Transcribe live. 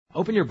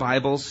Open your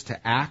Bibles to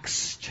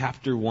Acts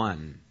chapter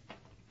 1.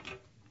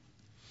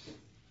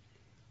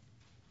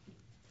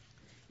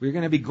 We're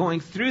going to be going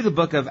through the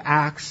book of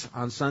Acts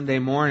on Sunday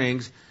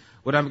mornings.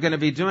 What I'm going to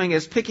be doing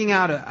is picking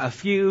out a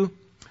few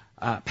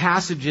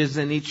passages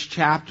in each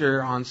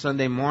chapter on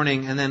Sunday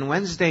morning, and then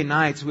Wednesday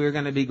nights we're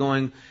going to be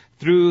going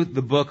through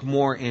the book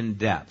more in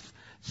depth.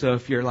 So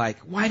if you're like,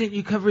 why didn't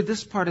you cover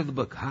this part of the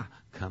book?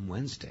 Come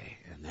Wednesday,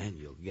 and then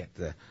you'll get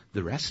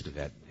the rest of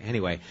it.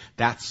 Anyway,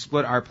 that's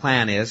what our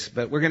plan is.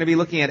 But we're going to be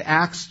looking at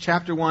Acts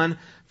chapter 1,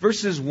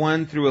 verses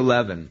 1 through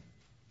 11.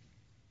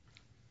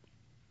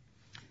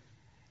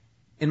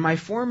 In my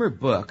former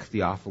book,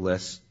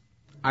 Theophilus,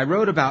 I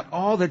wrote about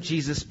all that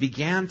Jesus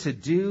began to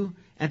do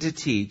and to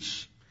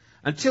teach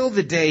until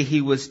the day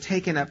he was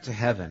taken up to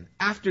heaven,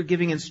 after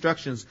giving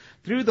instructions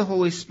through the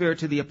Holy Spirit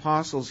to the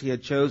apostles he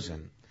had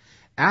chosen.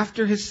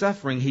 After his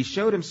suffering, he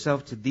showed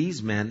himself to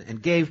these men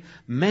and gave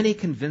many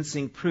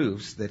convincing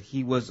proofs that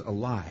he was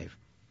alive.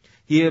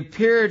 He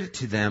appeared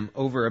to them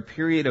over a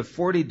period of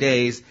 40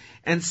 days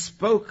and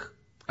spoke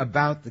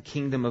about the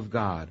kingdom of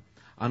God.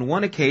 On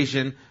one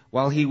occasion,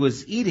 while he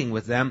was eating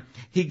with them,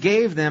 he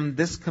gave them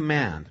this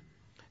command: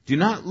 "Do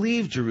not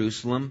leave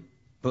Jerusalem,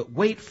 but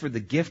wait for the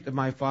gift of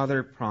my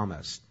Father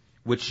promised,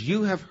 which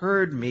you have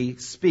heard me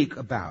speak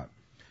about.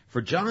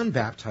 For John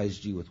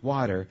baptized you with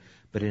water,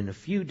 but in a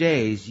few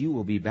days you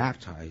will be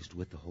baptized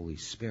with the Holy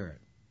Spirit."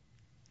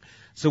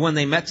 So when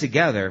they met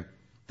together,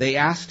 they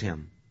asked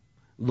him,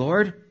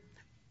 "Lord,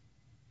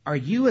 are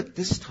you at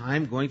this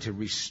time going to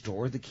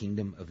restore the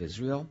kingdom of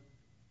Israel?"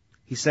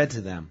 He said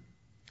to them,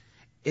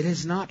 "It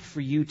is not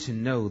for you to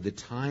know the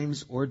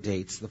times or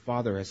dates the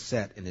Father has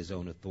set in his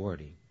own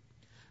authority,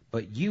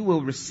 but you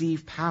will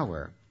receive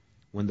power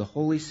when the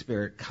Holy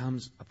Spirit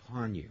comes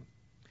upon you.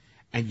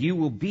 And you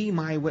will be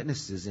my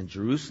witnesses in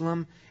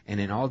Jerusalem and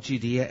in all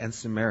Judea and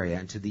Samaria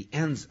and to the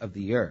ends of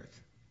the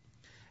earth."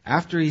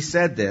 After he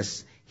said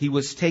this, he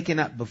was taken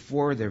up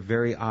before their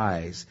very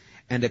eyes,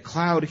 and a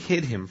cloud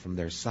hid him from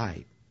their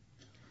sight.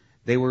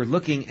 They were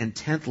looking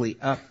intently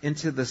up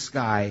into the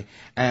sky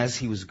as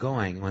he was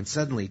going, when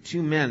suddenly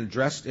 2 men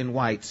dressed in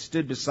white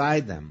stood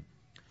beside them.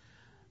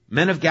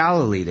 "Men of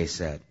Galilee," they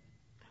said,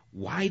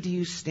 "why do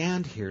you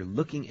stand here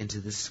looking into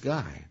the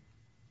sky?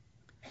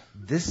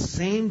 This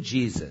same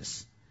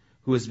Jesus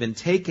who has been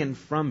taken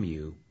from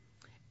you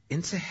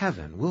into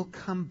heaven will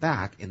come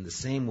back in the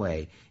same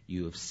way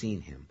you have seen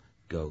him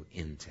go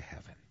into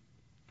heaven."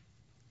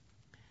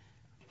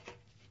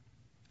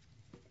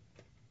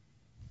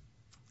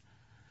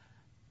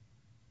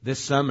 This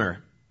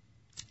summer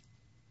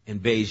in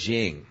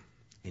Beijing,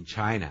 in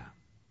China,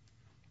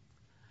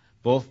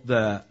 both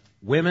the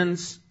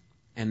women's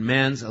and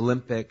men's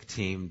Olympic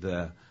team,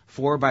 the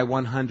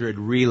 4x100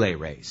 relay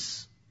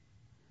race,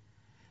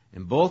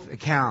 in both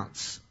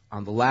accounts,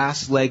 on the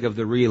last leg of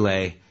the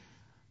relay,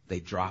 they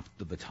dropped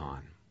the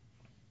baton.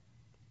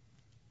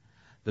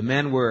 The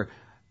men were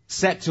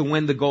set to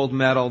win the gold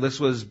medal. This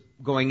was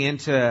going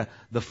into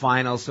the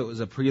final, so it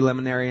was a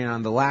preliminary. And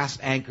on the last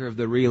anchor of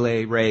the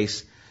relay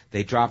race,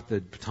 they dropped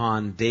the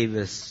baton.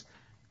 Darvis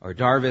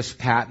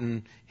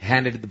Patton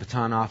handed the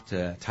baton off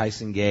to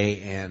Tyson Gay,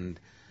 and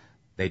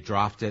they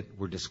dropped it,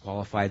 were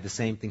disqualified. The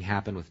same thing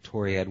happened with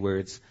Tori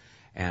Edwards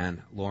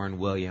and Lauren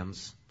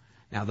Williams.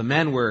 Now, the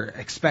men were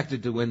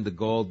expected to win the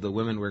gold. The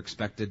women were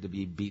expected to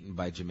be beaten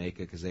by Jamaica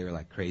because they were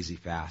like crazy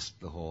fast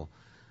the whole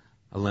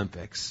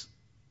Olympics.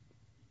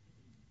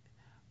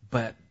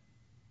 But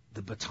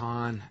the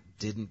baton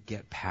didn't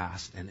get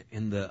passed. And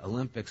in the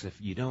Olympics, if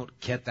you don't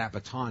get that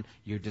baton,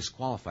 you're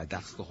disqualified.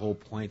 That's the whole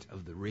point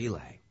of the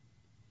relay.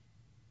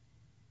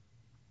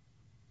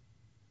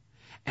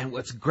 And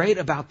what's great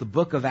about the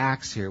book of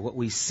Acts here, what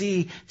we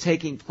see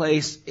taking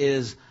place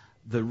is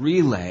the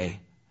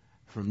relay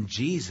from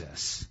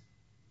Jesus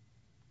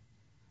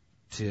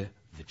to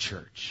the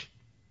church.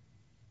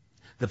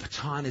 The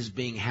baton is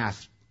being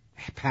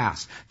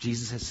passed.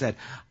 Jesus has said,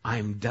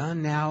 "I'm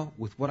done now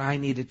with what I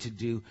needed to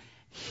do.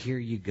 Here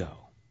you go."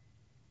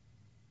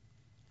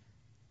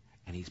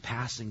 And he's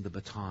passing the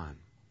baton.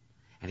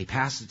 And he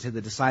passed it to the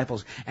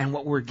disciples. And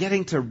what we're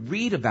getting to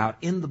read about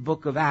in the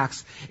book of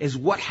Acts is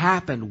what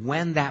happened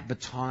when that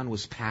baton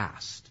was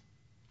passed.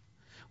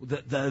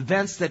 The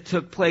events that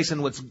took place.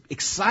 And what's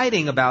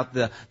exciting about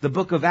the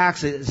book of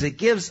Acts is it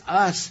gives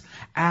us,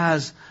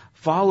 as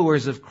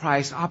followers of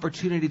Christ,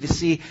 opportunity to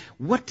see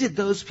what did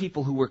those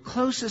people who were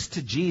closest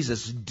to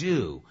Jesus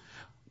do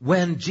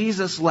when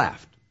Jesus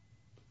left.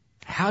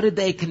 How did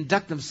they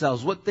conduct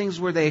themselves? What things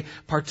were they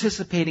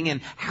participating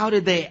in? How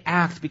did they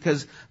act?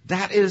 Because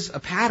that is a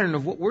pattern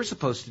of what we're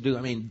supposed to do.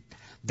 I mean,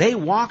 they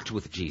walked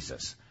with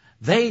Jesus.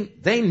 They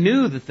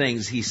knew the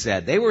things he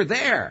said. They were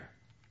there.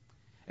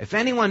 If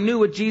anyone knew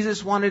what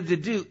Jesus wanted to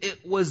do,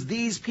 it was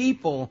these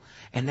people.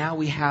 And now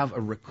we have a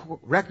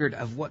record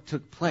of what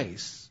took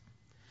place.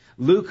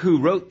 Luke, who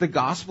wrote the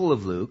Gospel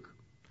of Luke,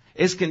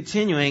 is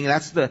continuing.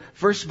 That's the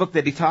first book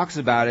that he talks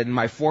about. In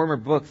my former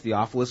book,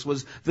 Theophilus,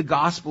 was the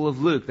Gospel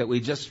of Luke that we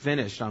just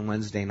finished on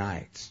Wednesday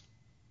nights.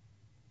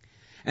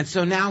 And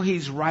so now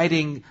he's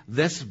writing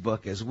this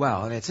book as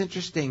well. And it's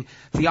interesting,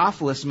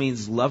 Theophilus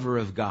means lover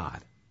of God.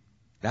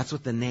 That's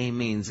what the name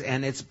means.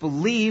 And it's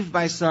believed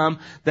by some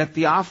that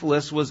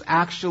Theophilus was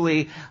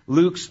actually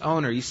Luke's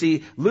owner. You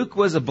see, Luke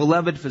was a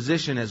beloved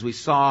physician, as we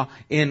saw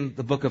in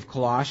the book of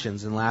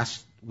Colossians. And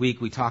last week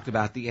we talked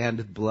about the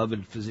end,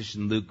 beloved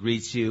physician Luke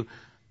greets you.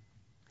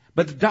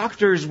 But the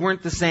doctors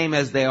weren't the same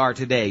as they are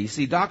today. You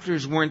see,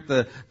 doctors weren't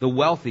the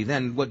wealthy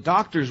then. What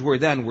doctors were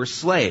then were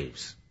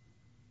slaves.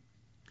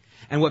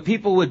 And what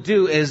people would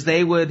do is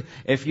they would,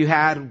 if you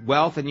had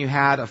wealth and you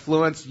had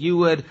affluence, you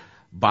would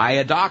buy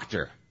a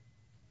doctor.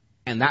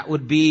 And that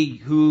would be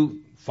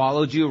who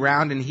followed you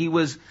around, and he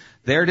was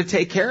there to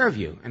take care of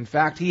you. In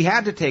fact, he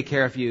had to take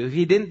care of you. If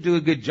he didn't do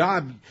a good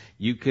job,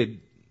 you could,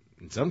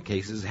 in some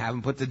cases, have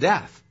him put to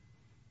death.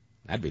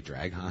 That'd be a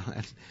drag, huh?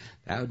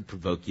 That would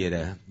provoke you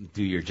to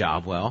do your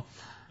job well.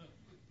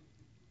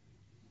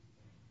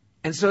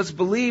 And so it's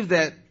believed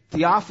that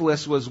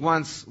Theophilus was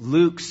once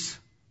Luke's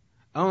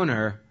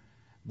owner,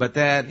 but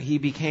that he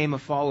became a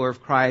follower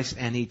of Christ,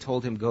 and he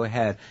told him, go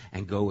ahead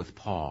and go with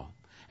Paul.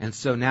 And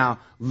so now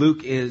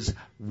Luke is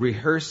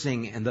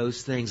rehearsing and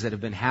those things that have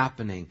been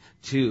happening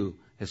to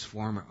his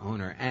former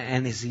owner.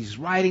 And as he's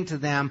writing to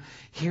them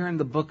here in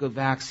the book of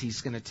Acts, he's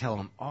going to tell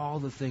them all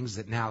the things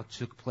that now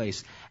took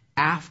place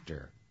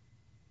after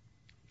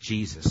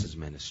Jesus'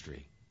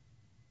 ministry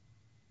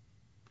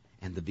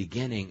and the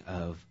beginning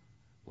of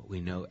what we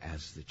know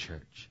as the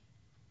church.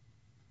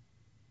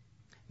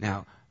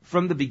 Now,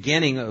 from the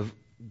beginning of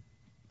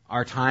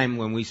our time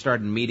when we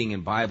started meeting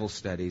in Bible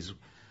studies,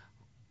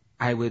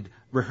 I would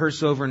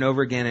rehearse over and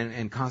over again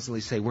and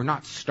constantly say, we're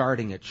not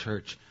starting a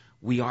church,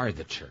 we are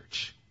the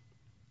church.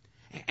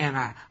 And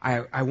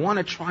I want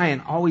to try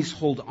and always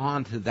hold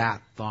on to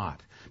that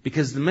thought.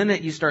 Because the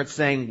minute you start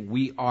saying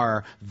we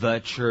are the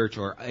church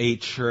or a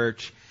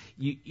church,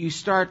 you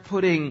start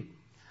putting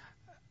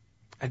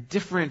a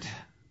different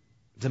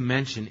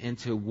dimension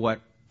into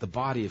what the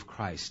body of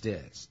Christ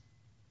is.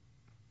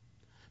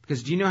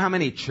 Because do you know how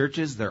many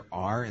churches there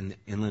are in the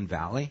Inland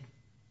Valley?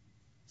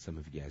 Some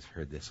of you guys have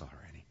heard this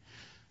already.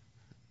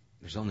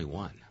 There's only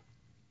one.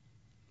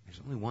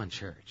 There's only one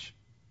church.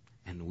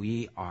 And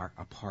we are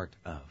a part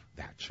of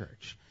that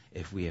church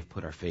if we have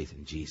put our faith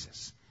in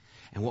Jesus.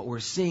 And what we're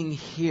seeing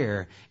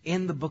here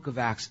in the book of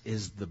Acts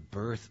is the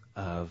birth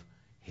of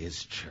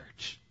his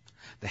church.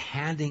 The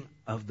handing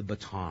of the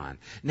baton.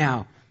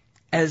 Now,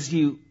 as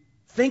you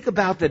think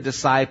about the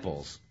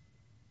disciples,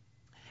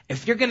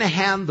 if you're going to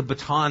hand the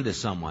baton to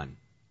someone,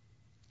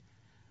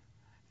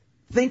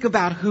 think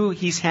about who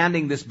he's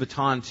handing this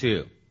baton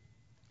to.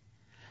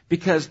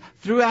 Because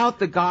throughout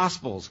the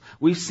Gospels,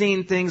 we've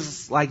seen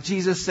things like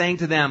Jesus saying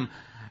to them,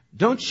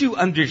 don't you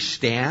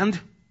understand?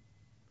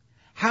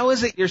 How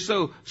is it you're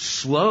so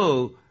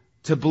slow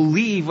to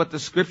believe what the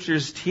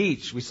Scriptures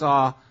teach? We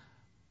saw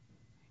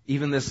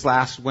even this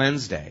last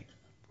Wednesday,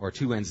 or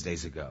 2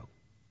 Wednesdays ago.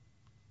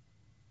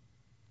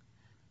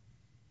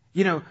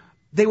 You know,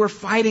 they were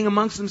fighting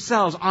amongst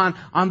themselves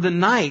on the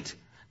night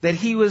that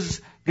he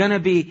was going to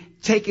be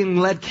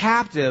led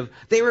captive.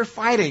 They were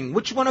fighting.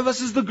 Which one of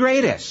us is the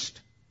greatest?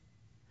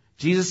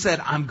 Jesus said,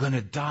 I'm going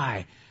to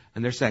die.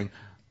 And they're saying,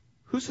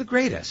 who's the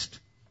greatest?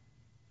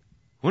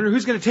 I wonder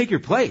who's going to take your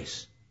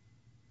place.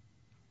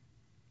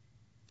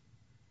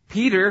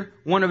 Peter,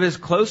 one of his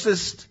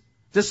closest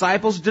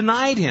disciples,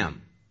 denied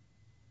him.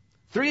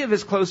 3 of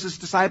his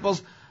closest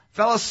disciples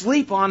fell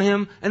asleep on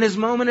him in his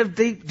moment of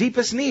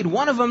deepest need.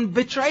 One of them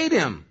betrayed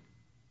him.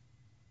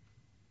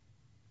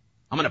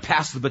 I'm going to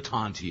pass the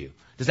baton to you.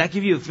 Does that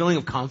give you a feeling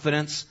of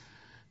confidence?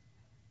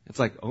 It's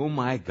like, oh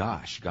my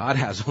gosh, God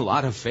has a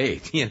lot of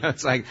faith. You know,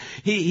 it's like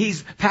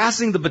he's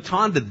passing the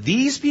baton to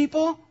these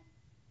people?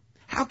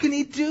 How can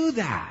he do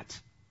that?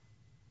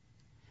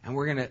 And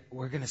we're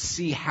going to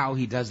see how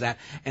he does that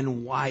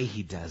and why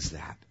he does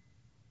that.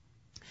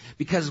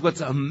 Because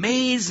what's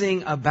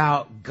amazing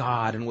about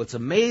God and what's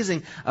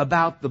amazing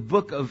about the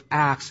book of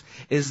Acts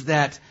is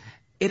that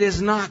it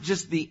is not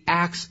just the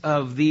acts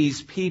of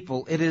these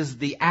people, it is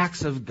the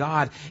acts of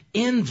God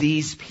in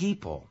these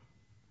people.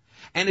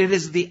 And it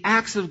is the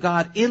acts of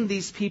God in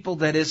these people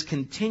that is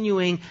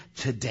continuing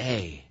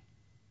today.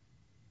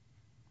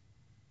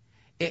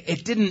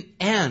 It didn't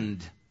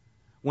end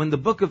when the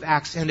book of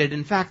Acts ended.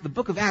 In fact, the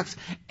book of Acts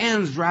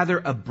ends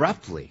rather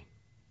abruptly.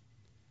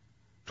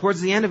 Towards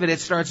the end of it,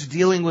 it starts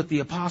dealing with the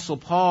Apostle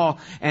Paul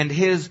and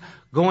his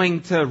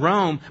going to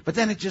Rome, but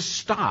then it just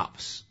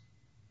stops.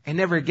 It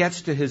never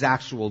gets to his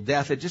actual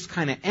death. It just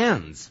kind of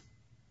ends.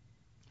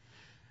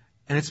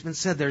 And it's been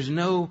said there's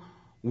no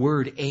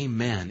word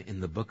amen in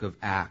the book of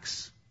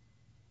Acts,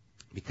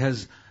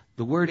 because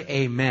the word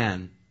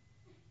amen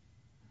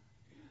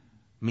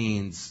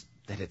means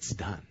that it's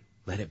done.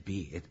 Let it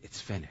be.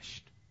 It's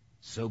finished.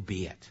 So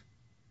be it.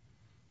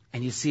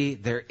 And you see,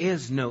 there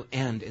is no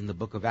end in the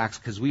book of Acts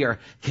because we are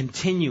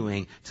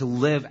continuing to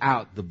live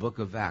out the book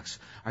of Acts.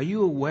 Are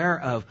you aware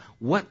of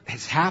what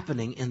is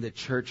happening in the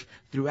church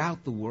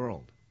throughout the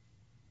world?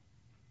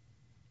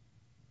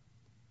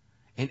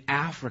 In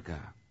Africa,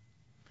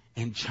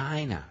 in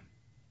China,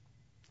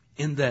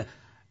 In the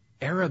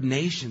Arab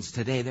nations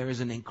today, there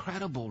is an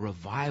incredible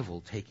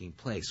revival taking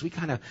place. We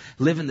kind of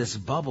live in this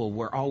bubble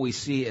where all we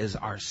see is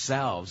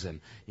ourselves,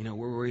 and we're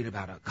worried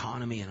about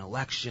economy and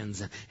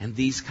elections and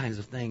these kinds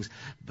of things.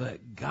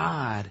 But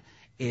God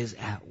is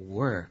at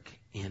work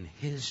in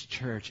His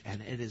church,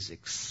 and it is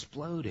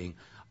exploding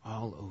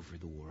all over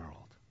the world.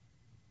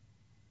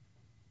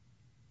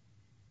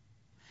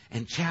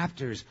 And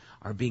chapters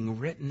are being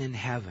written in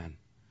heaven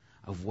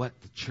of what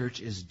the church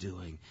is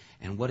doing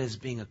and what is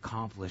being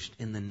accomplished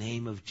in the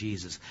name of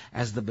Jesus,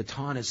 as the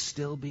baton is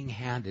still being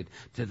handed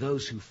to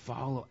those who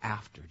follow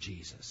after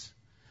Jesus,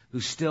 who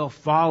still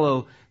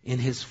follow in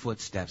His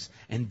footsteps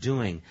and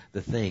doing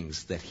the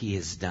things that He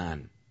has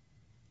done.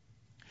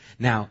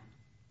 Now,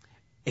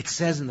 it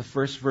says in the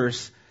first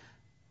verse,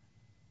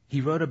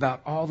 He wrote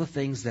about all the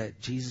things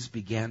that Jesus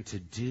began to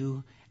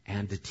do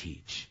and to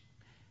teach.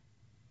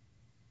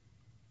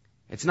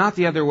 It's not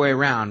the other way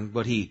around,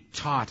 what He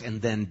taught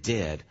and then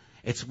did.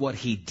 It's what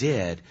He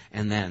did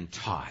and then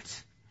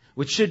taught,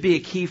 which should be a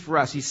key for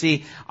us. You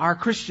see, our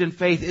Christian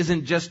faith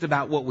isn't just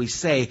about what we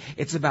say.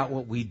 It's about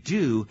what we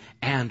do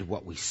and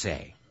what we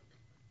say.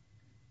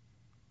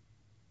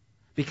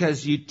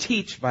 Because you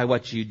teach by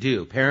what you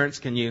do. Parents,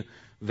 can you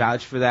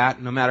vouch for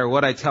that? No matter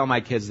what I tell my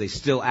kids, they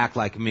still act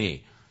like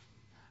me.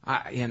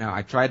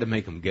 I tried to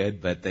make them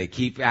good, but they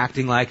keep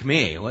acting like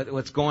me.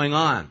 What's going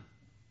on?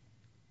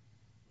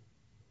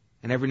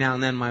 And every now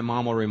and then my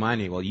mom will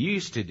remind me, well, you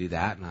used to do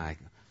that. And I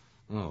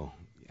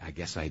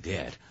guess I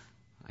did.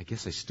 I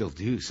guess I still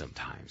do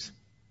sometimes.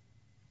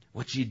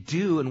 What you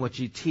do and what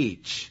you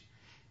teach.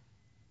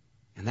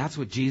 And that's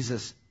what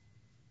Jesus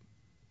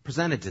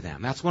presented to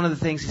them. That's one of the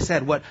things He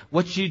said.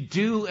 What you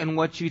do and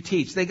what you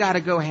teach, they got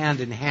to go hand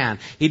in hand.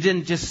 He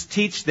didn't just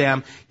teach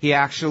them. He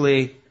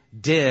actually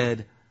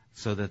did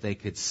so that they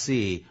could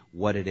see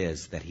what it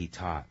is that He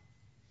taught.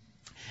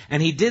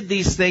 And He did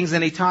these things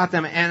and He taught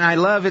them. And I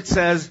love, it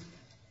says,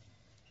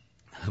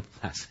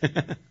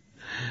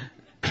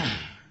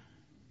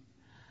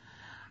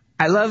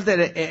 I love that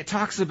it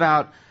talks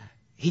about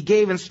He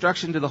gave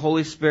instruction to the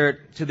Holy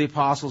Spirit, to the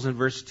apostles in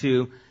verse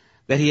 2,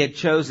 that He had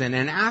chosen.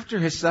 And after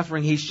His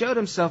suffering, He showed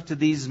Himself to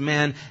these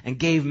men and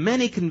gave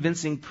many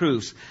convincing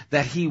proofs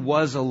that He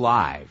was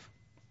alive.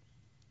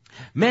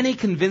 Many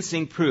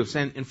convincing proofs.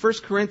 And in 1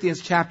 Corinthians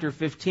chapter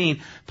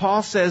 15,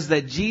 Paul says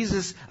that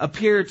Jesus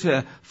appeared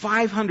to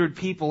 500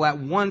 people at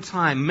one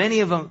time.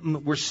 Many of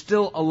them were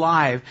still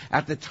alive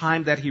at the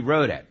time that He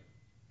wrote it.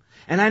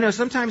 And I know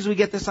sometimes we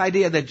get this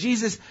idea that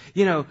Jesus,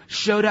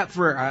 showed up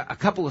for a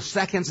couple of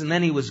seconds and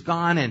then He was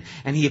gone,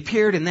 and He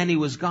appeared and then He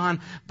was gone.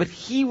 But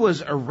He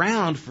was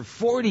around for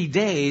 40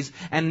 days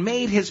and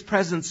made His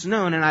presence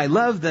known. And I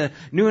love the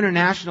New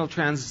International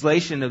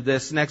Translation of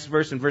this next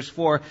verse in verse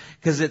 4,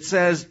 because it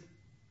says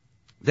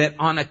that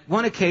on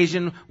one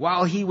occasion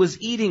while He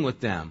was eating with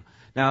them.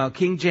 Now,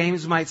 King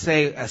James might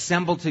say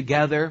assembled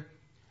together,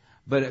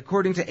 but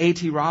according to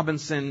A.T.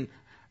 Robinson,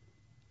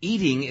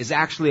 eating is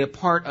actually a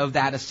part of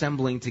that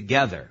assembling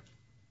together.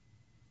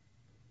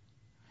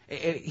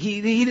 He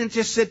didn't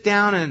just sit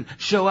down and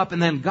show up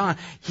and then gone.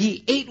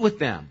 He ate with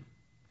them.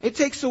 It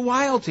takes a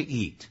while to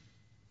eat.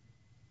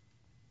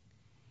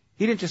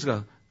 He didn't just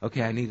go,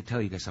 okay, I need to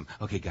tell you guys something.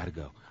 Okay, gotta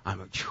go.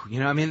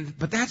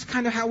 But that's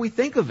kind of how we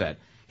think of it.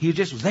 He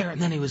just was there and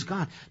then He was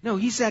gone. No,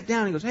 He sat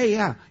down and He goes, hey,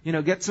 yeah,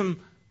 get some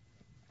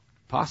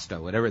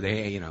pasta, whatever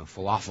they,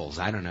 falafels,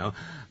 I don't know.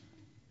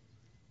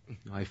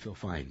 I feel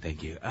fine,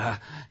 thank you.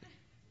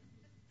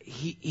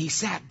 He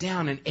sat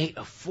down and ate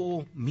a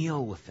full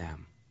meal with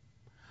them,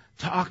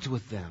 talked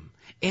with them,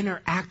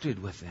 interacted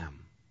with them.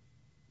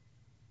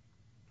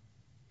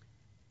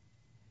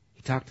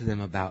 He talked to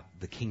them about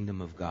the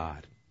kingdom of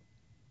God.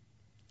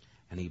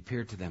 And He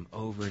appeared to them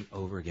over and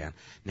over again.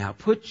 Now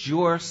put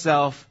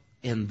yourself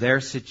in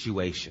their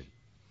situation.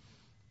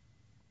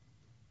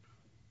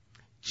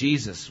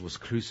 Jesus was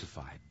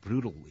crucified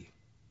brutally.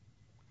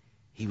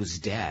 He was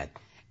dead.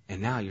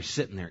 And now you're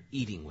sitting there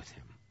eating with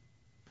Him.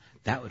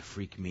 That would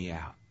freak me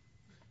out.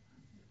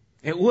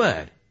 It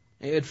would.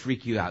 It would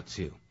freak you out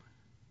too.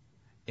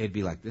 It'd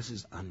be like, this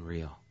is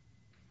unreal.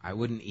 I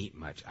wouldn't eat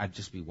much. I'd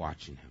just be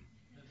watching Him.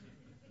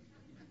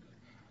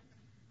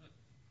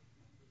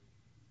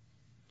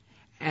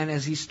 And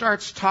as He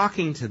starts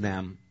talking to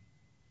them,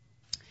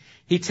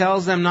 He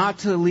tells them not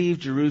to leave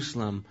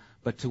Jerusalem,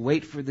 but to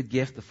wait for the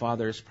gift the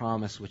Father has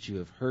promised, which you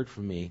have heard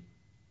from me,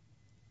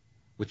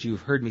 which you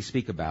have heard me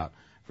speak about.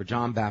 For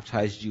John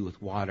baptized you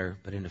with water,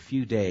 but in a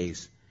few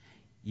days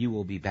you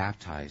will be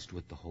baptized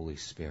with the Holy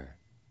Spirit.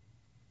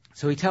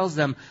 So He tells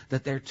them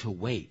that they're to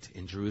wait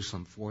in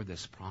Jerusalem for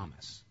this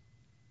promise.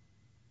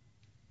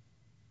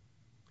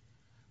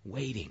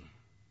 Waiting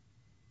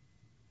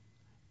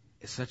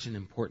is such an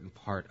important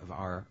part of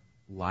our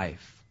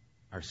life,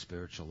 our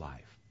spiritual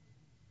life.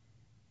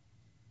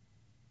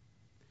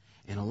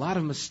 And a lot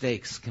of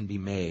mistakes can be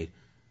made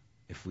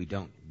if we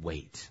don't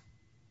wait.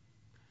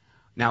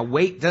 Now,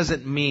 wait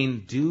doesn't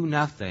mean do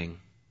nothing.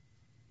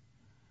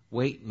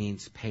 Wait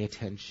means pay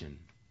attention.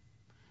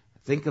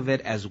 Think of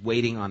it as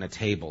waiting on a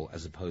table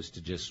as opposed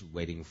to just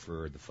waiting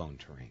for the phone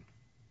to ring.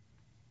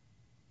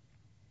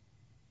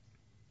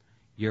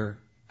 You're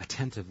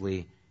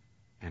attentively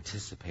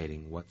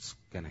anticipating what's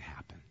going to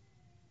happen.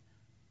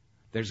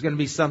 There's going to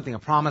be something, a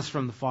promise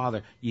from the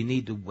Father. You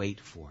need to wait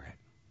for it.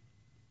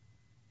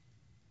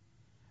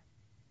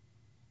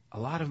 A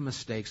lot of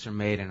mistakes are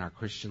made in our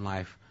Christian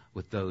life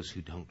with those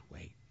who don't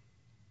wait.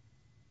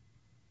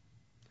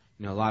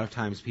 You know, a lot of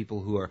times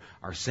people who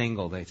are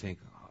single, they think,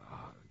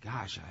 oh,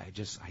 gosh,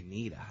 I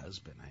need a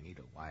husband. I need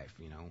a wife.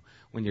 You know,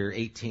 when you're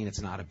 18,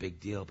 it's not a big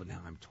deal, but now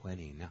I'm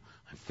 20. Now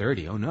I'm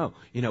 30. Oh, no.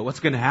 You know,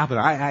 what's going to happen?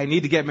 I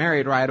need to get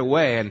married right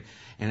away. And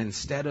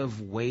instead of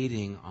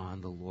waiting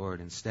on the Lord,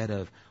 instead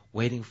of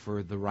waiting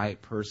for the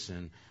right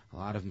person, a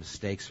lot of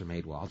mistakes are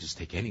made. Well, I'll just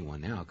take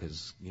anyone now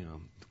because, you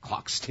know, the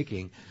clock's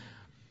ticking.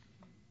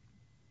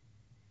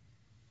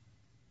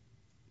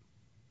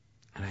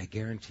 And I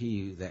guarantee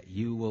you that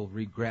you will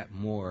regret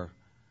more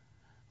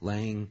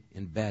laying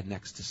in bed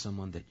next to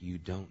someone that you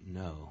don't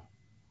know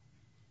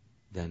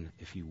than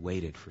if you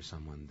waited for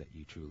someone that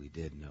you truly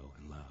did know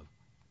and love.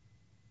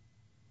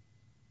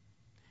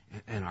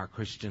 And our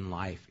Christian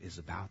life is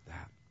about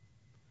that.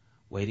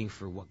 Waiting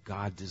for what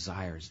God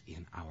desires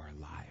in our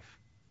life.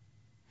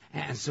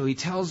 And so he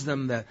tells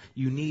them that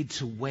you need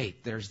to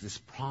wait. There's this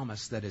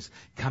promise that is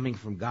coming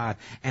from God.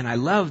 And I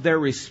love their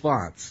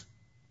response.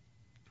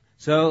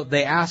 So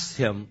they asked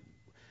him,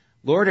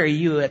 Lord, are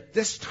you at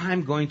this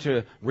time going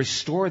to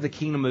restore the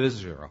kingdom of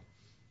Israel?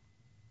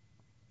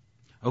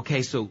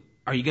 Okay, so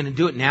are you going to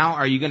do it now?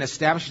 Are you going to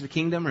establish the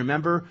kingdom?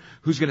 Remember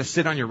who's going to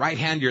sit on your right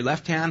hand, your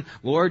left hand?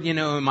 Lord, you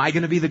know, am I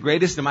going to be the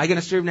greatest? Am I going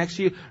to serve next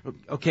to you?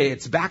 Okay,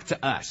 it's back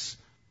to us.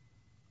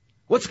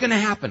 What's going to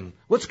happen?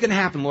 What's going to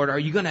happen, Lord? Are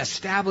you going to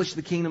establish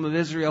the kingdom of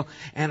Israel?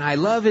 And I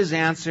love his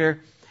answer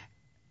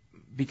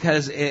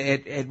because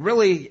it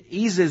really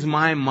eases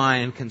my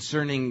mind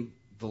concerning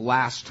the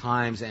last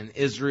times and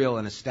Israel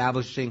and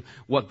establishing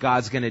what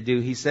God's going to do.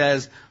 He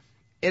says,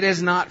 it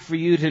is not for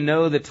you to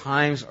know the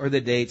times or the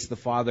dates the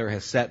Father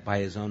has set by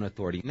his own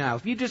authority. Now,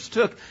 if you just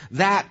took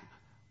that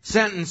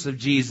sentence of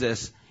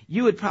Jesus,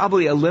 you would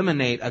probably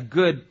eliminate a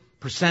good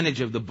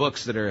percentage of the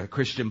books that are at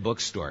Christian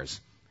bookstores.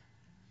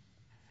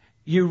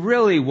 You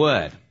really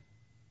would.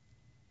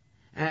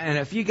 And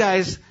if you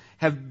guys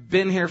have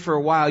been here for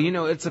a while, you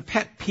know, it's a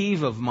pet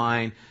peeve of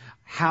mine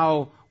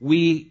how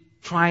we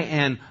try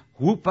and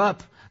whoop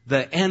up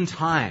the end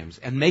times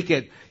and make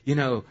it, you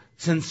know,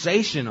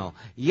 sensational.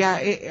 Yeah,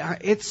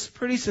 it's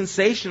pretty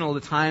sensational,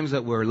 the times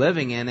that we're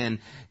living in. And,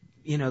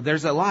 you know,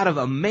 there's a lot of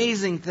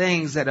amazing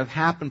things that have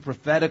happened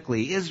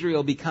prophetically.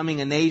 Israel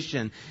becoming a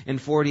nation in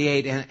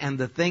 48 and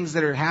the things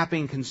that are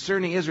happening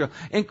concerning Israel.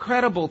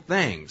 Incredible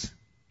things.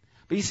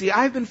 But you see,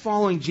 I've been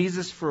following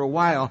Jesus for a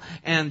while,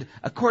 and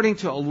according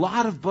to a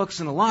lot of books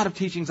and a lot of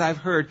teachings I've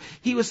heard,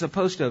 he was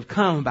supposed to have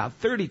come about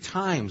 30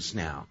 times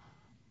now.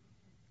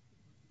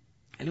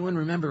 Anyone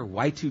remember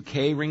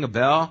Y2K ring a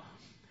bell?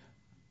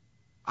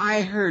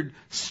 I heard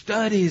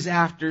studies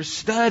after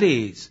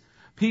studies,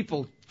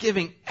 people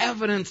giving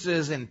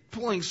evidences and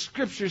pulling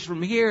scriptures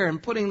from here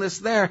and putting this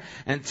there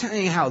and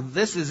telling how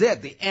this is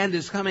it. The end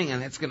is coming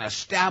and it's going to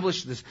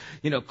establish this,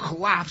 you know,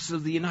 collapse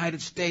of the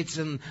United States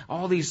and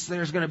all these,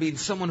 there's going to be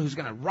someone who's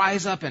going to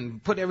rise up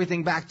and put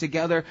everything back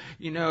together.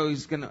 You know,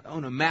 he's going to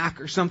own a Mac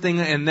or something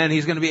and then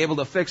he's going to be able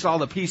to fix all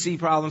the PC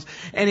problems.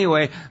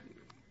 Anyway,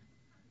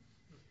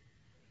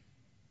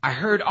 I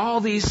heard all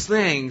these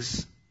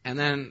things and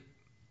then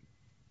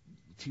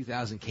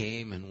 2000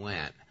 came and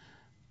went.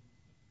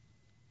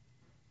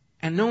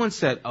 And no one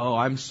said, oh,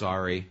 I'm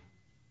sorry.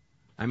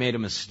 I made a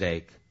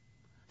mistake.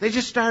 They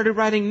just started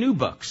writing new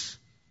books.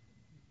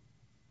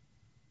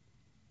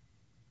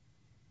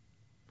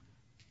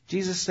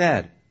 Jesus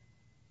said,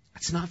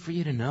 it's not for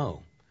you to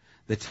know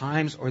the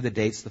times or the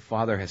dates the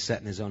Father has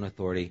set in his own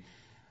authority.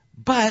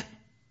 But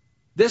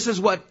this is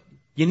what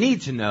you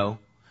need to know.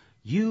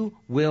 You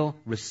will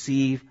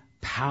receive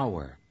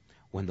power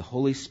when the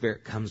Holy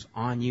Spirit comes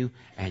on you,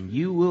 and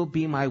you will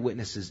be my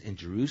witnesses in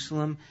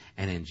Jerusalem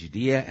and in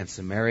Judea and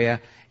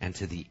Samaria and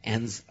to the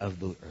ends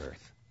of the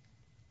earth.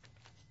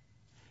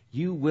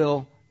 You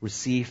will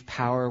receive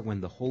power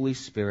when the Holy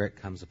Spirit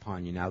comes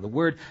upon you. Now, the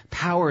word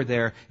power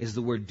there is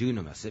the word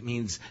dunamis. It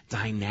means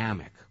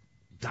dynamic,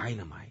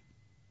 dynamite.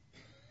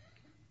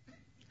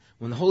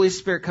 When the Holy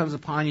Spirit comes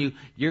upon you,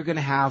 you're going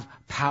to have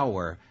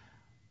power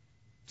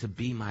to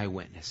be my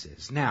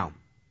witnesses. Now,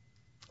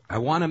 I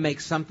want to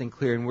make something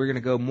clear, and we're going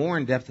to go more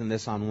in depth in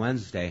this on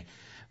Wednesday.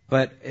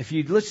 But if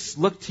you just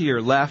look to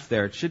your left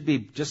there, it should be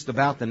just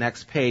about the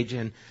next page.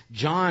 In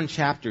John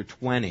chapter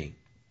 20,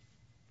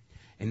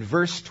 in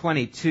verse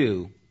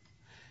 22,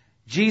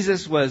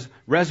 Jesus was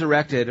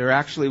resurrected, or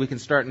actually we can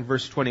start in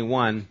verse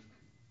 21.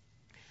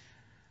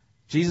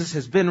 Jesus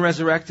has been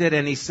resurrected,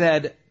 and he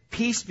said,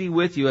 peace be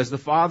with you, as the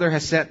Father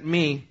has sent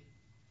me,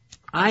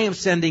 I am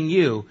sending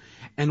you.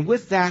 And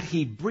with that,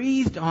 he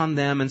breathed on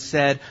them and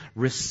said,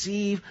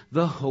 receive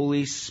the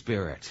Holy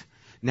Spirit.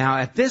 Now,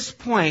 at this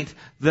point,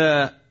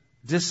 the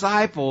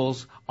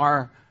disciples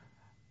are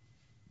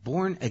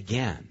born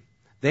again.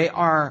 They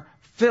are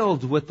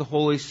filled with the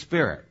Holy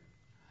Spirit.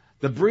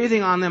 The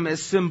breathing on them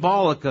is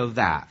symbolic of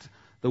that.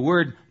 The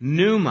word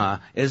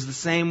pneuma is the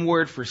same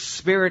word for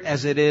spirit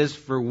as it is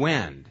for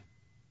wind.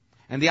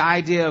 And the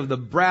idea of the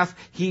breath,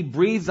 he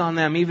breathed on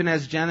them, even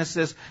as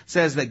Genesis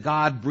says that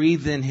God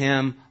breathed in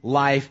him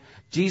life.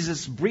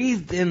 Jesus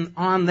breathed in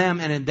on them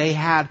and they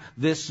had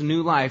this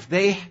new life.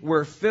 They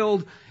were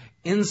filled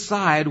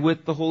inside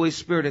with the Holy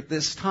Spirit at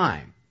this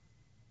time.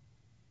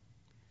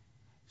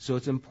 So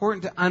it's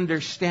important to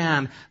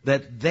understand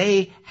that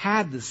they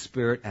had the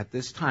Spirit at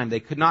this time.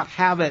 They could not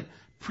have it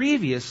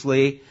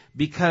previously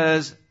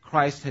because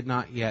Christ had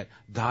not yet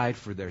died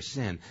for their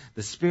sin.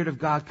 The Spirit of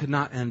God could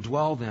not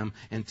indwell them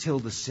until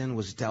the sin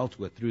was dealt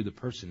with through the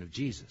person of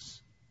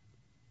Jesus,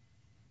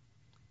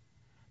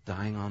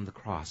 dying on the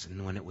cross.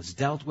 And when it was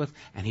dealt with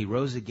and he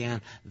rose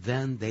again,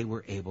 then they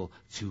were able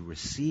to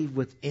receive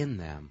within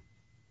them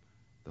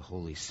the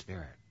Holy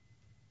Spirit.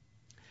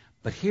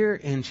 But here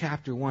in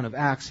chapter 1 of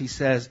Acts, he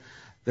says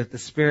that the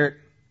Spirit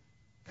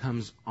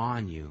comes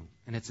on you.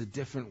 And it's a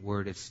different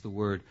word. It's the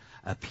word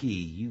api,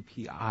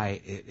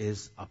 U-P-I. It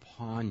is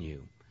upon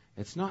you.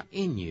 It's not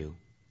in you.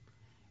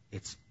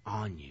 It's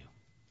on you.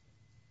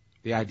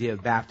 The idea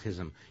of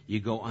baptism, you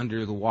go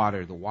under the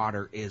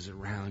water is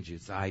around you.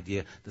 It's the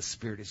idea the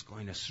Spirit is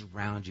going to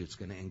surround you. It's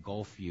going to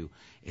engulf you.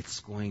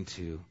 It's going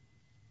to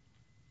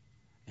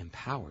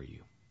empower you.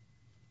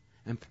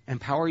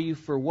 Empower you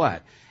for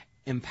what?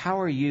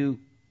 Empower you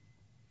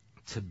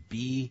to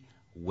be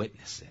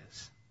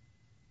witnesses.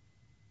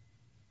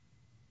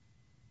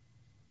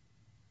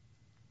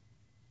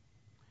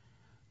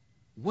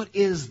 What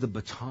is the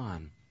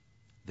baton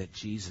that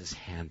Jesus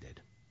handed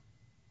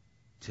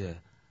to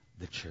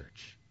the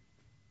church?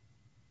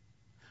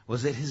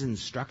 Was it his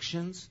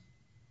instructions?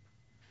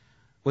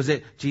 Was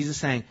it Jesus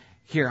saying,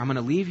 here, I'm going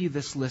to leave you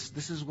this list.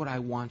 This is what I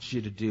want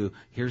you to do.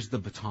 Here's the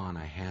baton.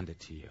 I hand it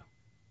to you.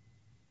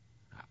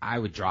 I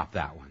would drop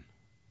that one.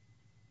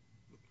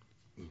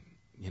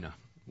 You know,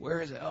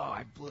 where is it? Oh,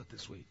 I blew it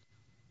this week.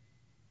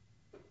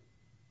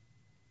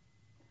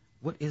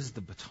 What is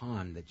the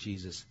baton that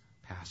Jesus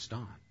passed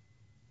on?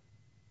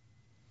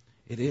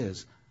 It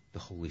is the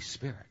Holy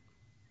Spirit.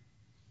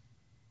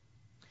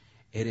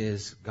 It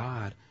is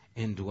God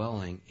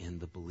indwelling in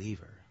the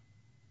believer.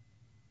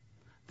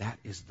 That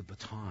is the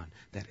baton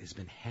that has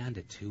been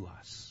handed to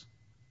us.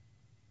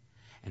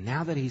 And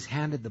now that he's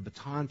handed the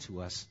baton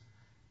to us,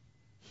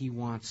 he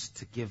wants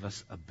to give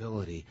us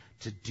ability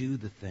to do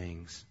the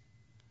things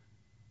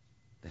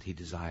that he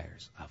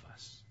desires of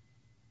us.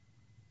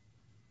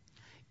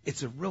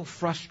 It's a real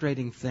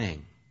frustrating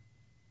thing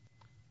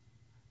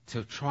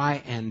to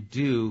try and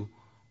do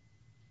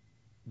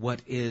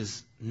what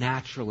is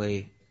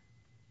naturally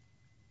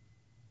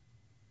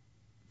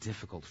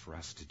difficult for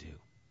us to do.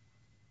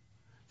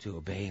 To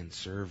obey and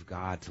serve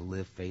God, to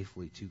live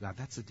faithfully to God.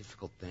 That's a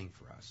difficult thing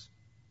for us.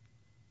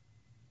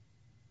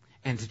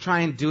 And to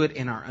try and do it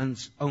in our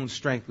own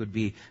strength would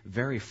be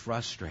very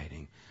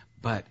frustrating.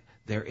 But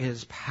there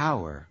is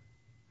power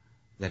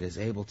that is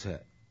able to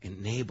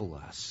enable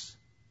us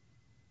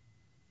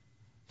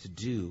to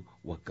do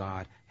what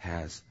God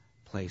has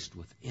placed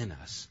within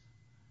us.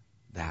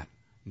 That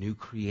new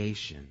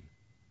creation,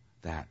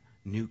 that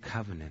new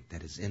covenant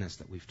that is in us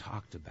that we've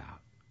talked about.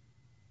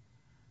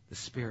 The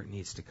Spirit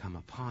needs to come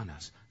upon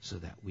us so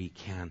that we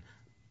can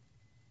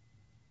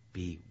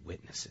be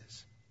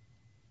witnesses.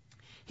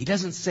 He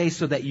doesn't say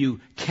so that you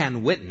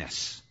can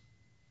witness.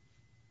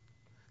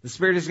 The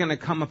Spirit is going to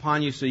come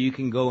upon you so you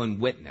can go and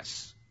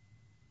witness.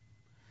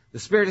 The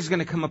Spirit is going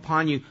to come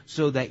upon you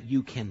so that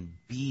you can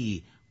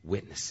be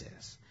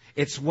witnesses.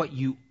 It's what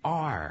you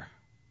are.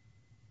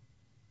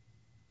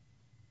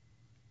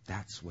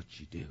 That's what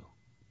you do.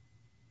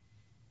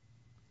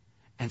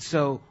 And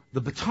so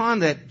the baton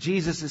that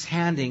Jesus is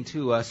handing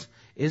to us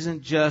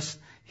isn't just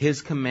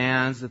his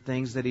commands, the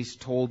things that he's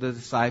told the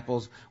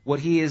disciples. What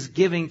he is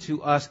giving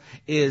to us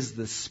is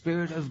the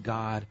Spirit of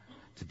God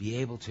to be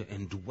able to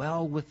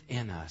indwell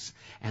within us.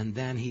 And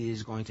then he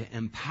is going to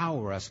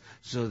empower us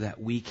so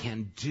that we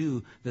can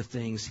do the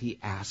things he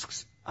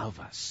asks of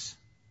us.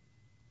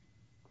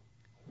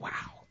 Wow.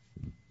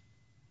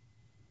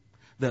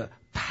 The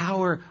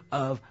power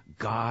of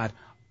God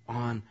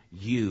on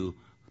you.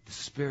 The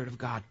Spirit of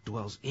God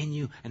dwells in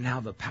you, and now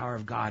the power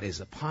of God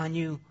is upon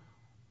you.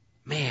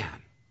 Man.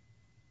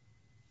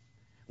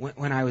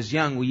 When I was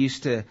young, we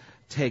used to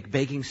take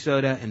baking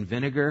soda and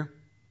vinegar.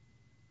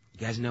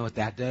 You guys know what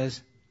that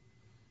does?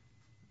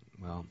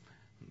 Well,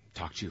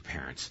 talk to your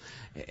parents.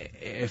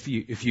 If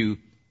you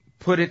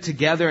put it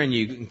together and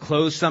you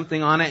enclose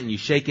something on it and you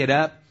shake it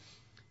up,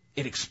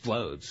 it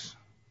explodes.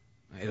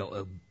 I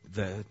don't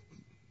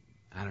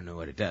know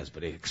what it does,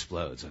 but it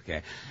explodes,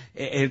 okay?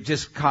 It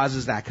just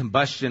causes that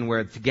combustion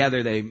where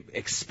together they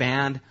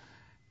expand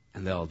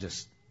and they'll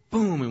just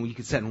boom, and you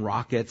can set in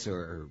rockets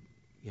or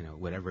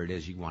whatever it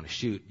is you want to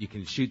shoot. You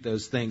can shoot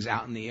those things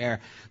out in the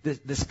air.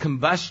 This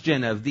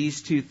combustion of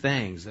these two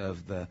things,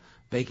 of the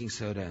baking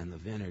soda and the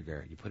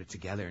vinegar. You put it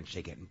together and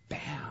shake it, and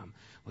bam.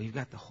 Well, you've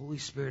got the Holy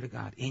Spirit of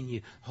God in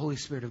you, Holy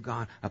Spirit of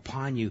God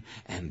upon you,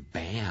 and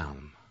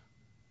bam.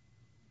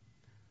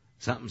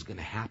 Something's going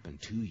to happen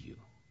to you.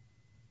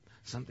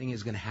 Something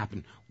is going to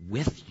happen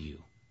with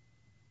you.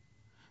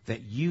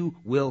 That you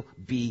will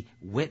be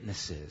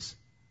witnesses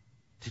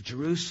to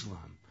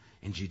Jerusalem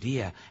and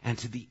Judea and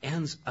to the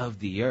ends of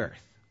the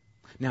earth.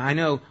 Now, I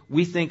know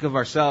we think of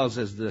ourselves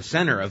as the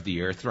center of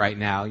the earth right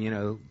now. You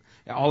know,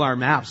 all our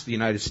maps, the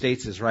United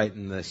States is right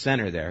in the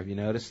center there. Have you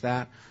noticed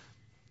that?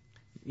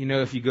 You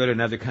know, if you go to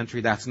another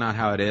country, that's not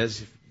how it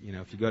is.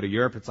 If you go to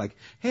Europe, it's like,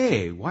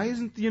 hey, why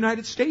isn't the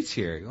United States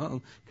here?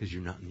 Well, because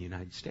you're not in the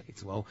United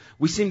States. Well,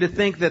 we seem to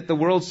think that the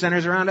world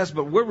centers around us,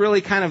 but we're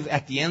really kind of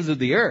at the ends of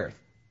the earth.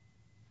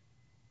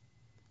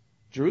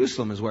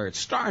 Jerusalem is where it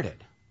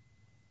started.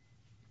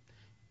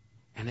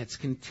 And it's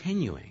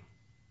continuing.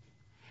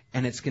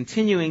 And it's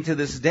continuing to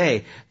this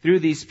day through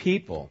these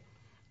people.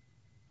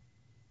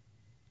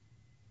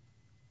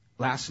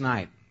 Last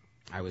night,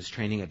 I was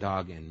training a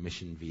dog in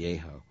Mission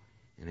Viejo,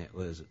 and it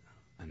was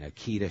an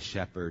Akita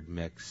Shepherd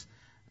mix.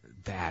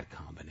 Bad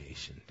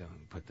combination.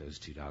 Don't put those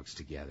two dogs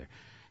together.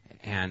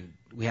 And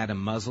we had to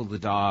muzzle the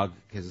dog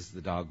because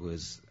the dog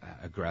was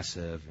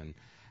aggressive, and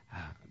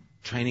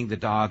training the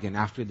dog. And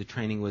after the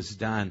training was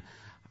done,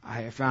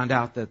 I found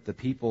out that the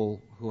people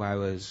who I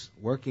was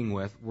working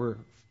with were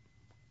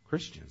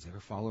Christians. They were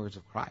followers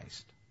of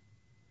Christ.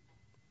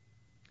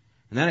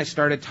 And then I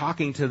started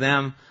talking to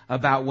them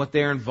about what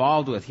they're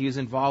involved with. He was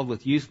involved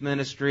with youth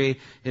ministry.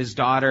 His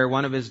daughter,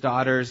 one of his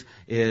daughters,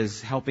 is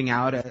helping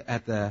out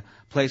at the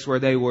place where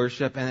they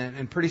worship.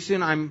 And pretty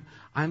soon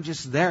I'm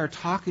just there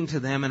talking to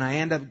them, and I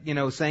end up,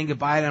 saying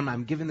goodbye to them.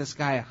 I'm giving this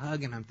guy a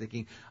hug, and I'm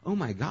thinking, oh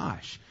my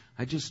gosh,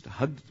 I just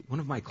hugged one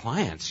of my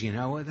clients.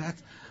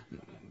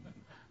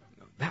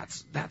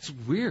 That's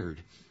weird.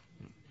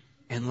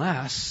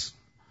 Unless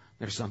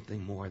there's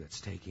something more that's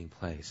taking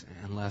place.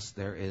 Unless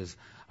there is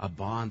a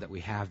bond that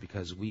we have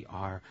because we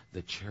are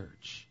the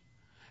church.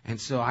 And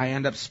so I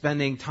end up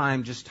spending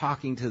time just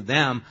talking to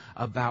them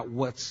about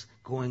what's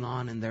going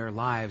on in their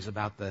lives,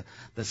 about the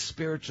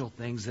spiritual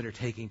things that are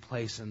taking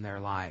place in their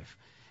life.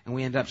 And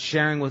we end up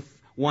sharing with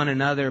one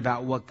another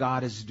about what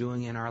God is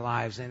doing in our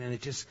lives. And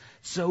it just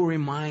so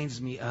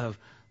reminds me of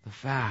the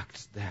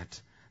fact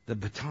that the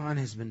baton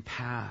has been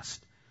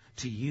passed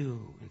to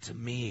you and to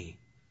me,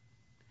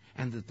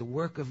 and that the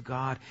work of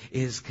God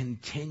is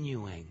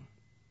continuing.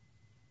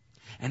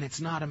 And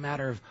it's not a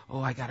matter of,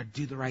 I got to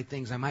do the right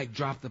things. I might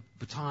drop the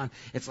baton.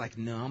 It's like,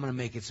 no, I'm going to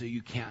make it so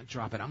you can't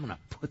drop it. I'm going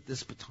to put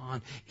this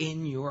baton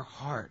in your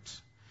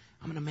heart.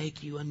 I'm going to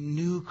make you a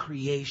new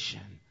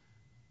creation.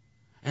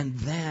 And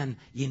then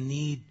you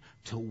need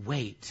to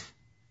wait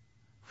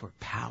for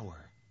power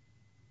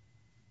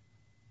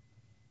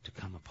to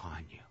come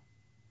upon you.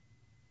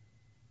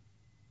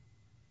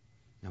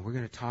 Now, we're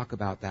going to talk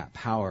about that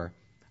power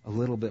a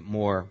little bit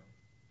more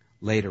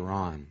later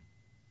on.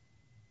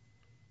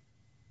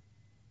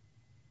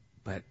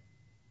 But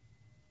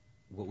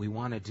what we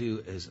want to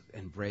do is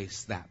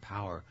embrace that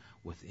power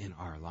within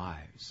our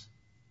lives.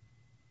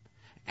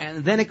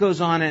 And then it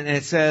goes on and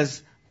it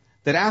says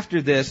that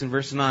after this, in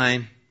verse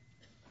 9,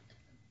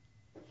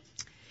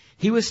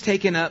 he was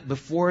taken up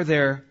before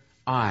their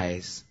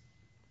eyes,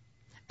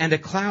 and a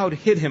cloud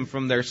hid him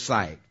from their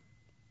sight.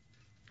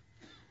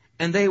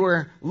 And they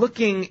were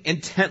looking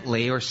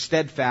intently or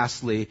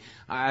steadfastly.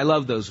 I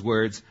love those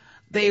words.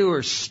 They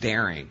were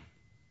staring.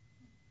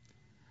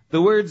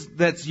 The words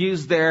that's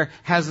used there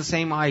has the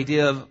same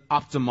idea of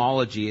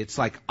ophthalmology. It's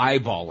like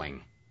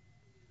eyeballing.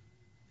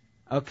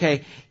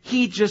 Okay,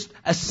 he just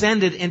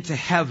ascended into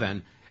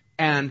heaven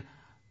and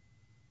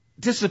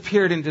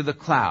disappeared into the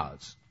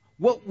clouds.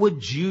 What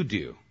would you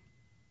do?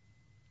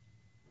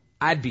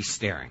 I'd be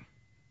staring.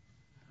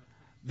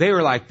 They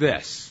were like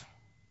this,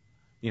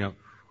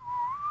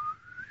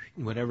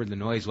 whatever the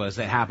noise was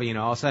that happened,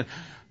 all of a sudden.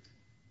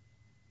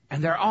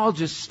 And they're all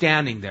just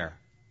standing there.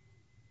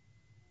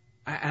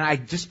 And I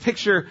just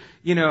picture,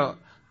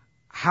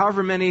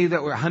 however many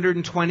that were,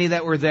 120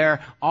 that were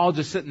there, all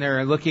just sitting there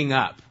and looking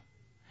up.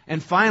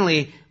 And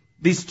finally,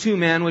 these two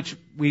men, which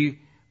we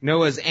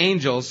know as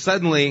angels,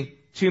 suddenly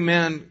two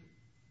men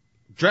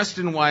dressed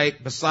in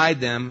white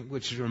beside them,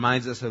 which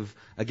reminds us of,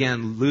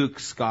 again,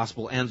 Luke's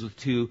gospel ends with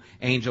two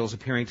angels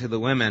appearing to the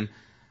women.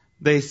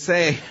 They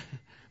say,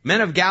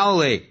 "Men of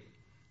Galilee,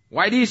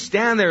 why do you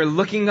stand there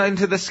looking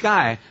into the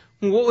sky?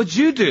 What would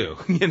you do?"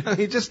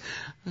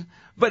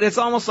 But it's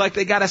almost like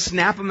they got to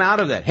snap them out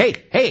of that.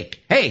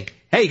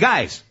 Hey,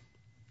 guys.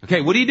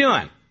 Okay, what are you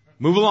doing?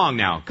 Move along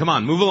now. Come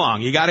on, move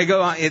along. You got to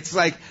go on. It's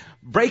like,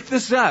 break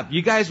this up.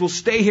 You guys will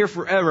stay here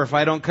forever if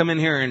I don't come in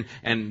here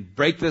and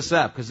break this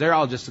up. Because they're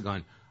all just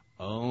going,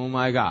 oh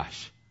my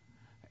gosh.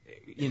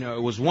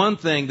 It was one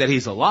thing that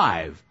he's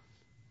alive.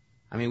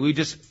 I mean, we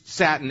just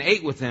sat and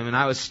ate with him, and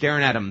I was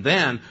staring at him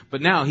then,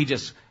 but now he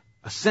just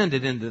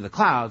ascended into the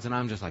clouds, and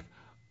I'm just like,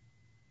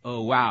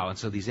 oh wow. And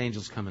so these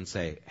angels come and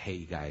say, hey,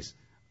 you guys,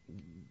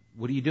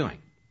 what are you doing?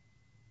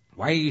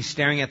 Why are you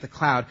staring at the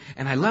cloud?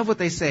 And I love what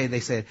they say. They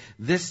said,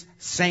 this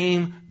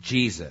same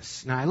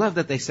Jesus. Now, I love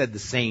that they said the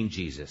same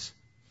Jesus.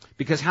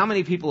 Because how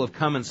many people have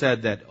come and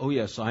said that, oh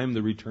yes, I am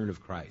the return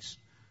of Christ?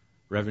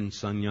 Reverend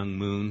Sun Young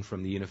Moon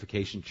from the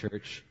Unification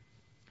Church.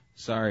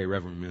 Sorry,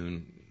 Reverend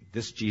Moon,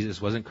 this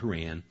Jesus wasn't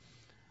Korean.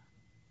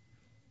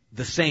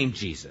 The same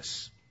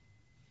Jesus.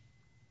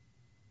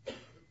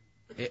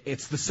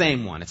 It's the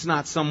same one. It's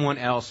not someone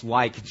else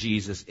like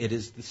Jesus. It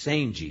is the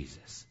same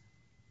Jesus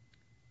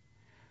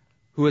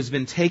who has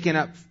been taken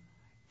up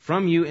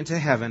from you into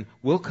heaven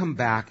will come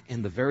back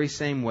in the very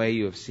same way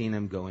you have seen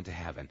him go into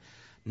heaven.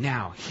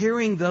 Now,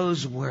 hearing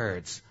those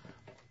words,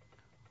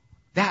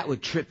 that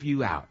would trip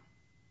you out.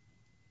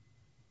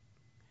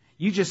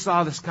 You just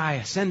saw this guy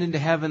ascend into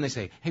heaven. They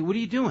say, hey, what are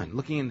you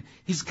doing?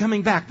 He's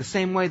coming back the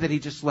same way that he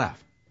just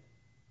left.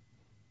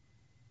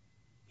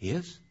 He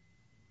is?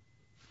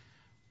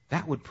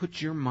 That would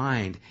put your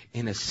mind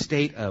in a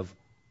state of,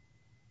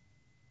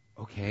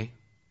 okay,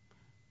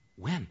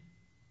 when?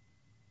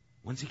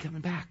 When's he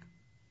coming back?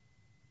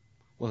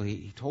 Well,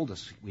 he told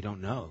us we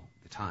don't know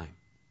the time.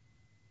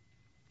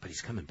 But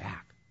he's coming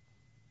back.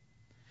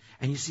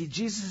 And you see,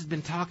 Jesus has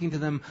been talking to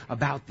them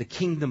about the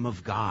kingdom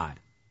of God.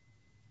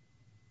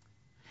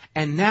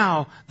 And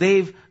now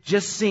they've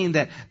just seen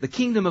that the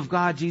kingdom of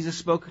God, Jesus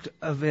spoke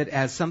of it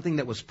as something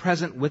that was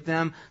present with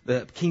them.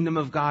 The kingdom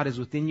of God is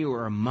within you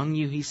or among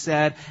you, he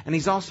said. And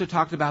he's also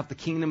talked about the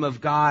kingdom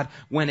of God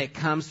when it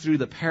comes through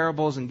the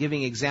parables and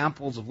giving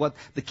examples of what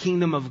the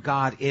kingdom of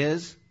God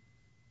is.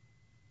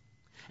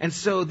 And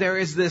so there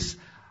is this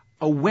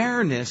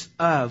awareness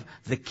of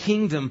the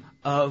kingdom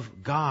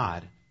of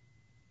God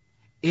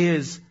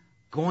is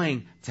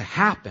going to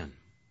happen.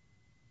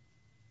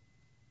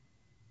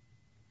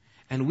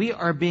 And we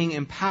are being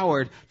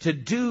empowered to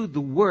do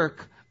the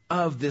work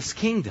of this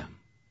kingdom.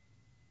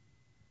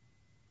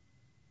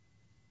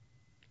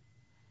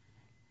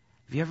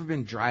 Have you ever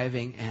been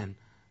driving and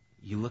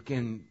you look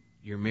in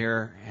your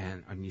mirror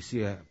and you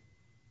see a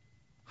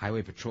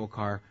highway patrol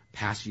car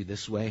pass you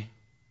this way?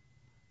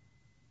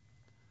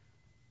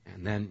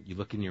 And then you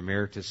look in your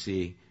mirror to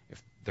see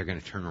if they're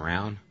going to turn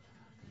around.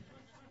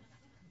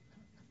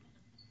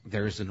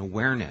 There is an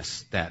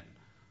awareness that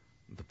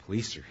the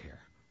police are here.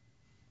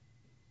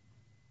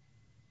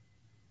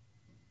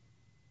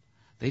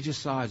 They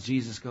just saw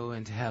Jesus go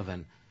into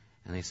heaven,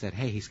 and they said,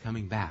 hey, he's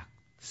coming back.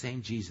 The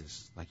same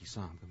Jesus, like you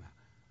saw him come back.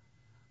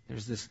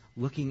 There's this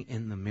looking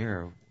in the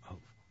mirror of,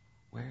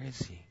 where is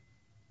he?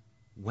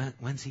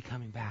 When's he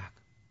coming back?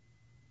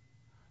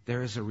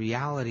 There is a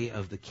reality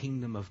of the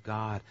kingdom of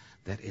God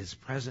that is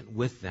present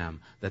with them,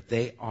 that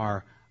they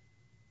are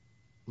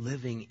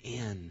living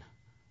in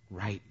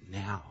right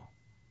now,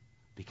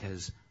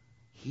 because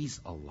he's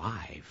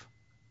alive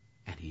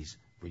and he's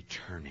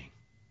returning.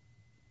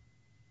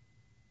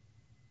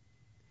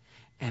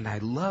 And I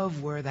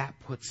love where that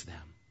puts them.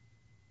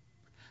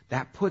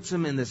 That puts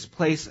them in this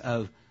place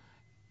of,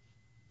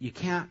 you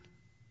can't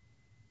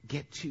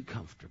get too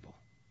comfortable.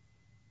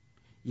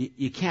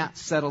 You can't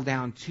settle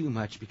down too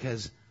much,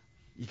 because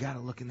you got to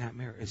look in that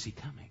mirror. Is he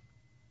coming?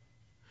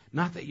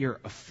 Not that you're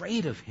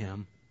afraid of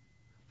him,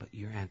 but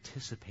you're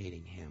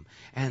anticipating him.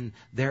 And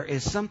there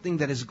is something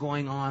that is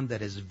going on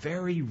that is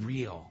very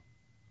real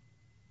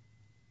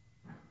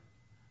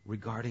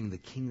regarding the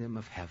kingdom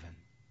of heaven.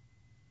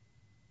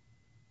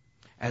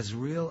 As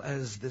real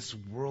as this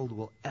world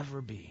will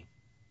ever be.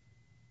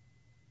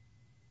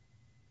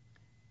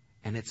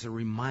 And it's a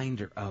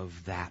reminder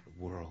of that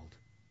world.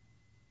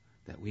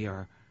 That we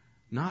are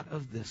not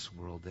of this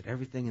world, that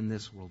everything in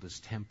this world is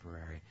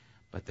temporary,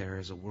 but there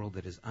is a world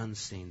that is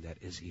unseen, that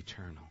is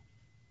eternal.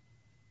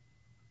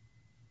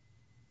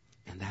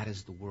 And that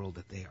is the world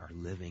that they are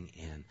living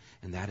in.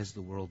 And that is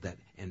the world that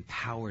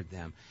empowered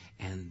them.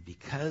 And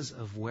because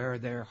of where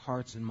their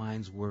hearts and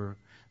minds were,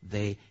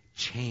 they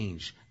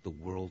changed the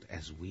world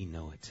as we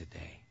know it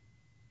today.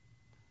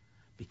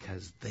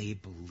 Because they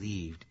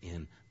believed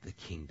in the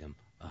kingdom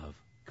of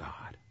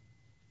God.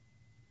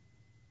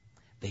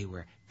 They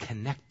were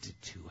connected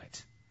to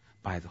it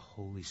by the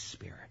Holy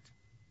Spirit.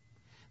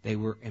 They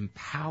were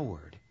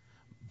empowered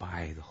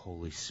by the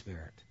Holy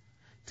Spirit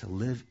to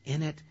live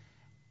in it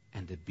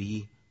and to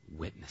be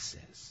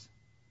witnesses.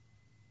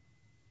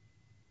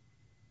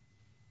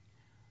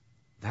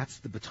 That's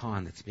the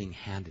baton that's being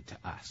handed to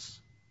us.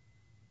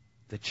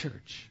 The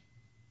church.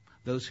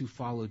 Those who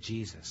follow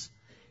Jesus.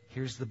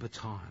 Here's the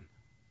baton.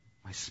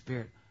 My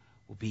Spirit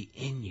will be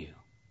in you.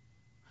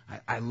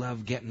 I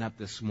love getting up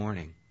this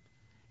morning.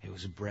 It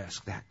was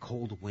brisk, that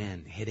cold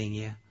wind hitting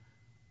you.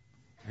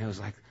 And it was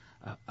like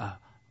a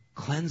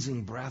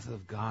cleansing breath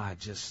of God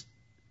just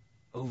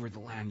over the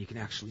land. You can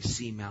actually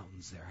see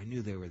mountains there. I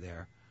knew they were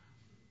there.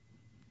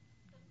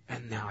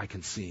 And now I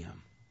can see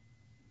them.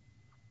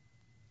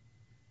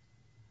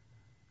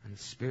 And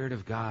the Spirit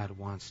of God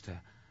wants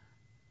to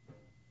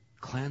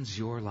cleanse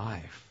your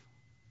life,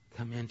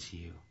 come into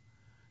you,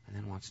 and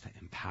then wants to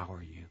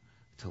empower you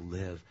to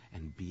live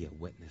and be a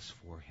witness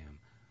for him.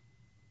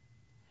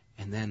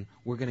 And then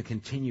we're going to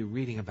continue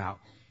reading about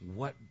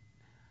what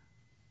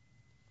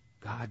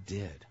God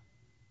did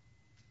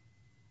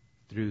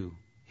through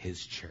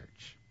his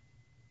church.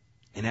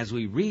 And as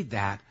we read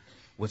that,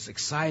 what's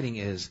exciting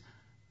is,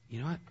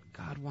 you know what?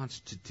 God wants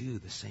to do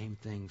the same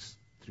things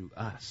through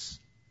us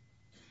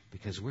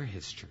because we're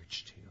his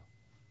church too.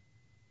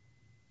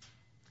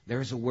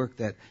 There's a work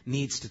that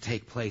needs to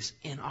take place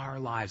in our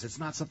lives. It's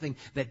not something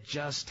that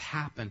just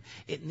happened.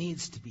 It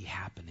needs to be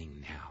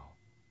happening now.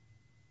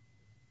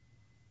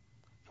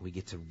 And we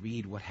get to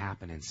read what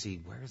happened and see,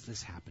 where is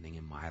this happening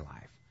in my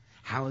life?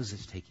 How is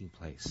this taking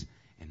place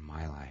in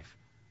my life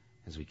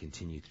as we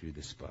continue through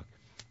this book?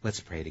 Let's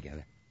pray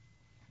together.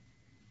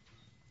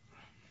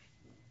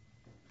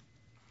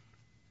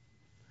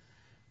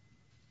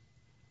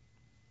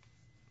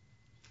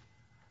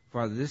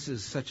 Father, this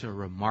is such a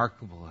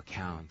remarkable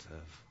account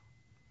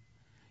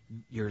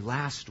of your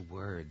last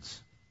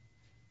words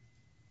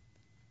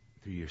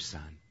through your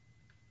Son.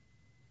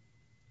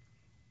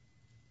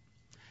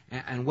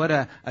 And what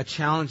a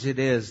challenge it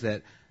is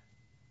that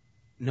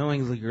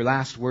knowing your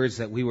last words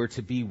that we were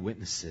to be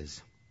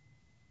witnesses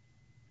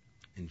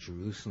in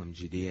Jerusalem,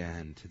 Judea,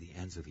 and to the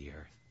ends of the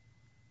earth.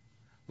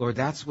 Lord,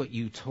 that's what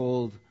you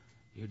told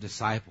your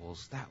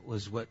disciples. That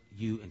was what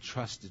you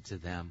entrusted to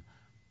them.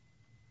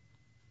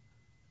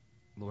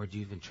 Lord,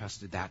 you've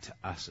entrusted that to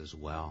us as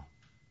well.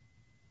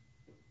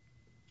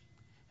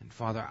 And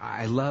Father,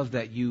 I love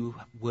that you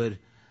would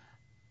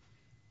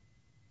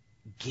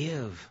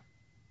give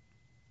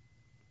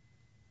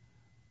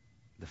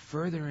the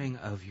furthering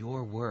of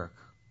your work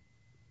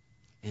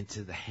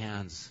into the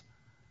hands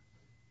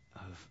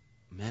of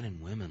men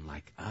and women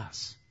like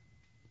us.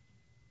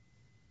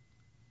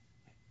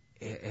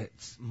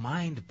 It's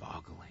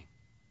mind-boggling.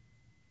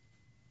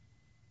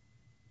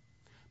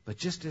 But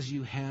just as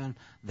you hand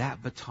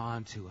that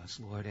baton to us,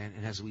 Lord,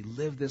 and as we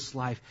live this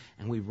life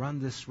and we run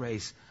this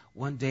race,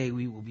 one day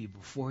we will be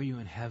before you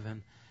in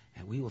heaven,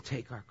 and we will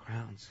take our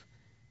crowns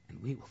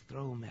and we will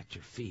throw them at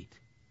your feet.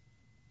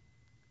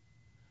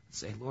 And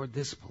say, Lord,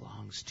 this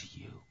belongs to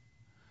you.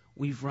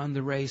 We've run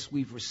the race,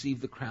 we've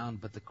received the crown,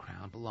 but the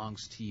crown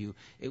belongs to you.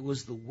 It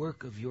was the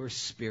work of your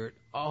Spirit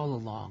all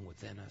along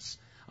within us,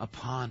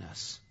 upon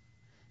us,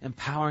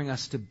 empowering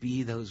us to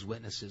be those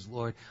witnesses.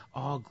 Lord,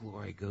 all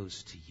glory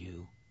goes to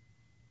you.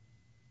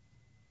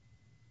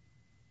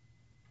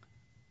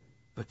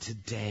 But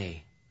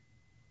today,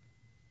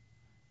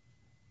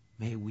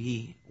 may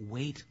we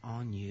wait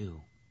on you.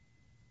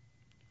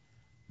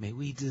 May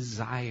we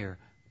desire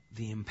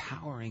the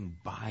empowering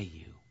by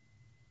you,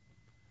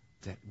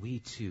 that we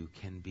too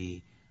can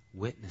be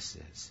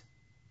witnesses,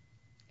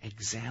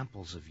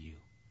 examples of you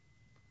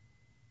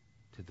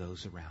to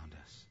those around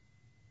us.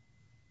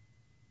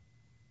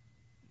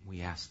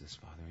 We ask this,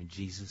 Father, in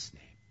Jesus'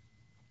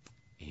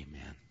 name.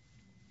 Amen.